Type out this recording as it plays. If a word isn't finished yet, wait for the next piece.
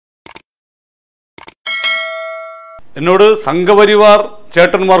എന്നോട് സംഘപരിവാർ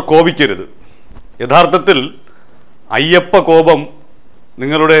ചേട്ടന്മാർ കോപിക്കരുത്. യഥാർത്ഥത്തിൽ അയ്യപ്പ കോപം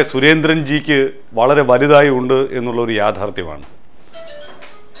നിങ്ങളുടെ സുരേന്ദ്രൻ ജിക്ക് വളരെ വലുതായി ഉണ്ട് എന്നുള്ളൊരു യാഥാർത്ഥ്യമാണ്.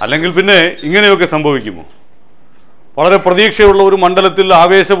 അല്ലെങ്കിൽ പിന്നെ ഇങ്ങനെയൊക്കെ സംഭവിക്കുമോ? വളരെ പ്രതീക്ഷയുള്ള ഒരു മണ്ഡലത്തിൽ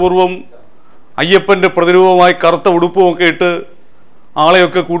ആവേശപൂർവ്വം അയ്യപ്പൻ്റെ പ്രതിരൂപമായി കറുത്ത ഉടുപ്പുമൊക്കെ ഇട്ട്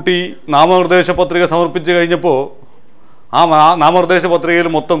ആളെയൊക്കെ കൂട്ടി നാമനിർദ്ദേശ പത്രിക സമർപ്പിച്ച് കഴിഞ്ഞപ്പോൾ ആ നാമനിർദ്ദേശ പത്രികയിൽ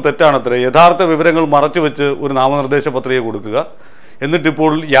മൊത്തം തെറ്റാണത്രേ. യഥാർത്ഥ വിവരങ്ങൾ മറച്ചുവെച്ച് ഒരു നാമനിർദ്ദേശ പത്രിക കൊടുക്കുക,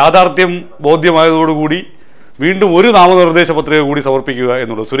 എന്നിട്ടിപ്പോൾ യാഥാർത്ഥ്യം ബോധ്യമായതോടുകൂടി വീണ്ടും ഒരു നാമനിർദ്ദേശ പത്രിക കൂടി സമർപ്പിക്കുക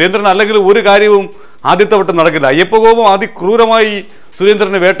എന്നുള്ളത്. സുരേന്ദ്രൻ അല്ലെങ്കിൽ ഒരു കാര്യവും ആദ്യത്തെ വട്ടം നടക്കില്ല. അയ്യപ്പ കോപം അതിക്രൂരമായി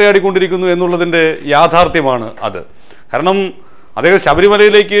സുരേന്ദ്രനെ വേട്ടയാടിക്കൊണ്ടിരിക്കുന്നു എന്നുള്ളതിൻ്റെ യാഥാർത്ഥ്യമാണ് അത്. കാരണം അദ്ദേഹം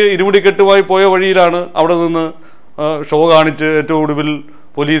ശബരിമലയിലേക്ക് ഇരുമുടിക്കെട്ടുമായി പോയ വഴിയിലാണ് അവിടെ നിന്ന് ഷോ കാണിച്ച് ഏറ്റവും ഒടുവിൽ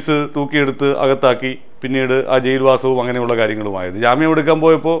പോലീസ് തൂക്കിയെടുത്ത് അകത്താക്കി, പിന്നീട് ആ ജയിൽവാസവും അങ്ങനെയുള്ള കാര്യങ്ങളുമായത്. ജാമ്യം എടുക്കാൻ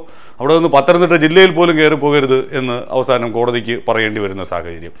പോയപ്പോൾ അവിടെ നിന്ന് പത്തനംതിട്ട ജില്ലയിൽ പോലും കയറി പോകരുത് എന്ന് അവസാനം കോടതിക്ക് പറയേണ്ടി വരുന്ന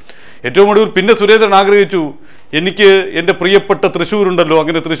സാഹചര്യം. ഏറ്റവും ഒടുവിൽ പിന്നെ സുരേന്ദ്രൻ ആഗ്രഹിച്ചു, എനിക്ക് എൻ്റെ പ്രിയപ്പെട്ട തൃശ്ശൂരുണ്ടല്ലോ,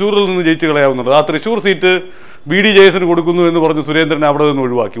 അങ്ങനെ തൃശ്ശൂരിൽ നിന്ന് ജയിച്ചു കളയാവുന്നുണ്ട്, ആ തൃശ്ശൂർ സീറ്റ് BDJS കൊടുക്കുന്നു എന്ന് പറഞ്ഞ് സുരേന്ദ്രനെ അവിടെ നിന്ന്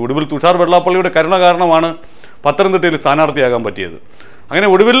ഒഴിവാക്കി. ഒടുവിൽ തുഷാർ വെള്ളാപ്പള്ളിയുടെ കരുണ കാരണമാണ് പത്തനംതിട്ടയിൽ സ്ഥാനാർത്ഥിയാകാൻ പറ്റിയത്. അങ്ങനെ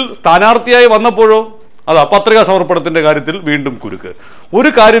ഒടുവിൽ സ്ഥാനാർത്ഥിയായി വന്നപ്പോഴോ അതാ പത്രികാ സമർപ്പണത്തിൻ്റെ കാര്യത്തിൽ വീണ്ടും കുരുക്ക്. ഒരു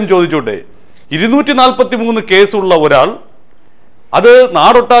കാര്യം ചോദിച്ചോട്ടെ, 243 കേസുള്ള ഒരാൾ, അത്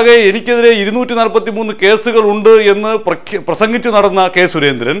നാടൊട്ടാകെ എനിക്കെതിരെ 243 കേസുകൾ ഉണ്ട് എന്ന് പ്രസംഗിച്ചു നടന്ന കെ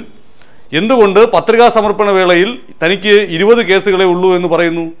സുരേന്ദ്രൻ എന്തുകൊണ്ട് പത്രികാ സമർപ്പണ വേളയിൽ തനിക്ക് 20 കേസുകളെ ഉള്ളൂ എന്ന്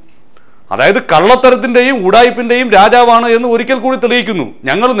പറയുന്നു? അതായത് കള്ളത്തരത്തിൻ്റെയും ഉടായ്പിൻ്റെയും രാജാവാണ് എന്ന് ഒരിക്കൽ കൂടി തെളിയിക്കുന്നു.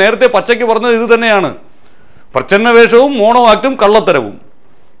 ഞങ്ങൾ നേരത്തെ പച്ചയ്ക്ക് പറഞ്ഞത് ഇത് തന്നെയാണ്. പ്രച്ഛന്നവേഷവും മോണോ ആക്റ്റും കള്ളത്തരവും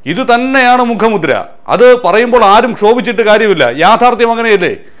ഇത് തന്നെയാണ് മുഖമുദ്ര. അത് പറയുമ്പോൾ ആരും ക്ഷോഭിച്ചിട്ട് കാര്യമില്ല, യാഥാർത്ഥ്യം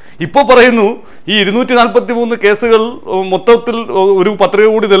അങ്ങനെയല്ലേ? ഇപ്പോൾ പറയുന്നു ഈ 243 കേസുകൾ മൊത്തത്തിൽ ഒരു പത്രിക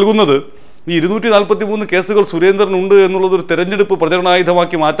കൂടി നൽകുന്നത് ഈ 243 കേസുകൾ സുരേന്ദ്രനുണ്ട് എന്നുള്ളത് ഒരു തെരഞ്ഞെടുപ്പ്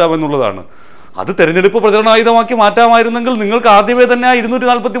പ്രചരണായുധമാക്കി മാറ്റാമെന്നുള്ളതാണ്. അത് തെരഞ്ഞെടുപ്പ് പ്രചരണായുധമാക്കി മാറ്റാമായിരുന്നെങ്കിൽ നിങ്ങൾക്ക് ആദ്യമേ തന്നെ ആ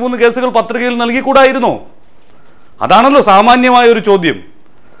 243 കേസുകൾ പത്രികയിൽ നൽകിക്കൂടായിരുന്നോ? അതാണല്ലോ സാമാന്യമായ ഒരു ചോദ്യം.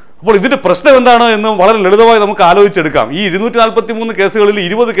 അപ്പോൾ ഇതിൻ്റെ പ്രശ്നം എന്താണ് എന്ന് വളരെ ലളിതമായി നമുക്ക് ആലോചിച്ചെടുക്കാം. ഈ 243 കേസുകളിൽ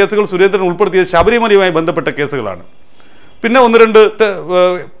 20 കേസുകൾ സുരേന്ദ്രൻ ഉൾപ്പെടുത്തിയത് ശബരിമലയുമായി ബന്ധപ്പെട്ട കേസുകളാണ്. പിന്നെ 1-2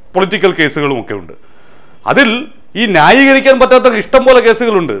 പൊളിറ്റിക്കൽ കേസുകളുമൊക്കെ ഉണ്ട്. അതിൽ ഈ ന്യായീകരിക്കാൻ പറ്റാത്ത ഇഷ്ടം പോലെ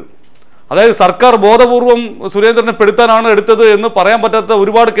കേസുകളുണ്ട്. അതായത് സർക്കാർ ബോധപൂർവം സുരേന്ദ്രനെ പെടുത്താനാണ് എടുത്തത് എന്ന് പറയാൻ പറ്റാത്ത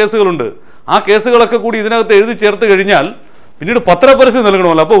ഒരുപാട് കേസുകളുണ്ട്. ആ കേസുകളൊക്കെ കൂടി ഇതിനകത്ത് എഴുതി ചേർത്ത് കഴിഞ്ഞാൽ പിന്നീട് പത്രപരസ്യം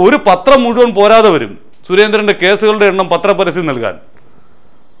നൽകണമല്ലോ. അപ്പോൾ ഒരു പത്രം മുഴുവൻ പോരാതെ വരും സുരേന്ദ്രൻ്റെ കേസുകളുടെ എണ്ണം പത്രപരസ്യം നൽകാൻ.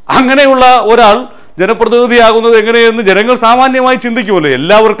 അങ്ങനെയുള്ള ഒരാൾ ജനപ്രതിനിധിയാകുന്നത് എങ്ങനെയെന്ന് ജനങ്ങൾ സാമാന്യമായി ചിന്തിക്കുമല്ലോ.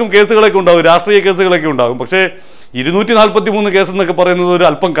 എല്ലാവർക്കും കേസുകളൊക്കെ ഉണ്ടാകും, രാഷ്ട്രീയ കേസുകളൊക്കെ ഉണ്ടാകും. പക്ഷേ 243 കേസെന്നൊക്കെ പറയുന്നത് ഒരു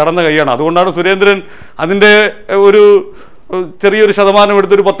അല്പം കടന്ന കൈയാണ്. അതുകൊണ്ടാണ് സുരേന്ദ്രൻ അതിൻ്റെ ഒരു ചെറിയൊരു ശതമാനം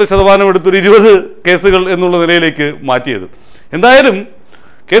എടുത്തൊരു 10% എടുത്തൊരു 20 കേസുകൾ എന്നുള്ള നിലയിലേക്ക് മാറ്റിയത്. എന്തായാലും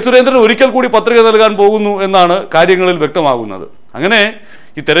കെ സുരേന്ദ്രൻ ഒരിക്കൽ കൂടി പത്രിക നൽകാൻ പോകുന്നു എന്നാണ് കാര്യങ്ങളിൽ വ്യക്തമാകുന്നത്. അങ്ങനെ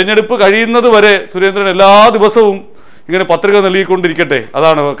ഈ തെരഞ്ഞെടുപ്പ് കഴിയുന്നത് വരെ സുരേന്ദ്രൻ എല്ലാ ദിവസവും ഇങ്ങനെ പത്രിക നൽകിക്കൊണ്ടിരിക്കട്ടെ.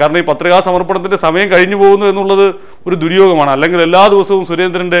 അതാണ് കാരണം ഈ പത്രികാ സമർപ്പണത്തിൻ്റെ സമയം കഴിഞ്ഞു പോകുന്നു എന്നുള്ളത് ഒരു ദുര്യോഗമാണ്. അല്ലെങ്കിൽ എല്ലാ ദിവസവും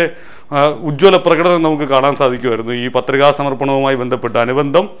സുരേന്ദ്രൻ്റെ ഉജ്ജ്വല പ്രകടനം നമുക്ക് കാണാൻ സാധിക്കുമായിരുന്നു. ഈ പത്രികാ സമർപ്പണവുമായി ബന്ധപ്പെട്ട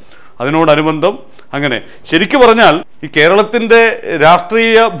അതിനോടനുബന്ധം അങ്ങനെ ശരിക്കു പറഞ്ഞാൽ ഈ കേരളത്തിൻ്റെ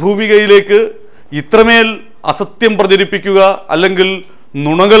രാഷ്ട്രീയ ഭൂമികയിലേക്ക് ഇത്രമേൽ അസത്യം പ്രചരിപ്പിക്കുക, അല്ലെങ്കിൽ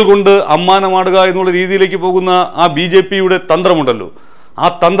നുണകൾ കൊണ്ട് അമ്മാനമാടുക എന്നുള്ള രീതിയിലേക്ക് പോകുന്ന ആ BJPയുടെ തന്ത്രമുണ്ടല്ലോ, ആ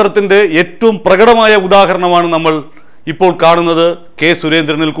തന്ത്രത്തിൻ്റെ ഏറ്റവും പ്രകടമായ ഉദാഹരണമാണ് നമ്മൾ ഇപ്പോൾ കാണുന്നത് കെ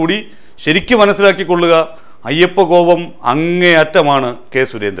സുരേന്ദ്രനിൽ കൂടി. ശരിക്കും മനസ്സിലാക്കിക്കൊള്ളുക, അയ്യപ്പ കോപം അങ്ങേയറ്റമാണ് കെ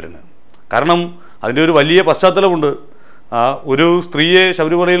സുരേന്ദ്രന്. കാരണം അതിൻ്റെ ഒരു വലിയ പശ്ചാത്തലമുണ്ട്. ഒരു സ്ത്രീയെ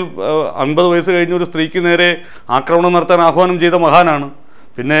ശബരിമലയിൽ 50 വയസ്സ് കഴിഞ്ഞ ഒരു സ്ത്രീക്ക് നേരെ ആക്രമണം നടത്താൻ ആഹ്വാനം ചെയ്ത മഹാനാണ്.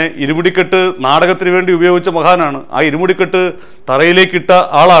 പിന്നെ ഇരുമുടിക്കെട്ട് നാടകത്തിന് വേണ്ടി ഉപയോഗിച്ച മഹാനാണ്. ആ ഇരുമുടിക്കെട്ട് തറയിലേക്കിട്ട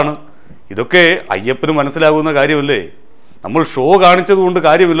ആളാണ്. ഇതൊക്കെ അയ്യപ്പന് മനസ്സിലാകുന്ന കാര്യമല്ലേ? നമ്മൾ ഷോ കാണിച്ചതുകൊണ്ട്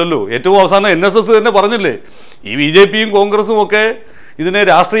കാര്യമില്ലല്ലോ. ഏറ്റവും അവസാനം NSS തന്നെ പറഞ്ഞില്ലേ, ഈ BJPയും കോൺഗ്രസും ഒക്കെ ഇതിനെ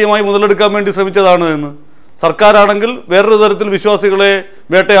രാഷ്ട്രീയമായി മുതലെടുക്കാൻ വേണ്ടി ശ്രമിച്ചതാണ് എന്ന്. സർക്കാരാണെങ്കിൽ വേറൊരു തരത്തിൽ വിശ്വാസികളെ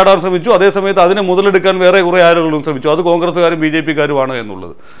വേട്ടയാടാൻ ശ്രമിച്ചു, അതേസമയത്ത് അതിനെ മുതലെടുക്കാൻ വേറെ കുറേ ആളുകളും ശ്രമിച്ചു. അത് കോൺഗ്രസ്സുകാരും BJPക്കാരുമാണ്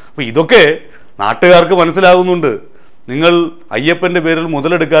എന്നുള്ളത്. അപ്പോൾ ഇതൊക്കെ നാട്ടുകാർക്ക് മനസ്സിലാകുന്നുണ്ട്. നിങ്ങൾ അയ്യപ്പൻ്റെ പേരിൽ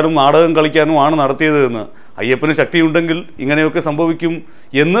മുതലെടുക്കാനും നാടകം കളിക്കാനും ആണ് നടത്തിയത് എന്ന്. അയ്യപ്പന് ശക്തിയുണ്ടെങ്കിൽ ഇങ്ങനെയൊക്കെ സംഭവിക്കും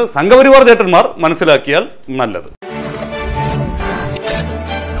എന്ന് സംഘപരിവാർ ചേട്ടന്മാർ മനസ്സിലാക്കിയാൽ നല്ലത്.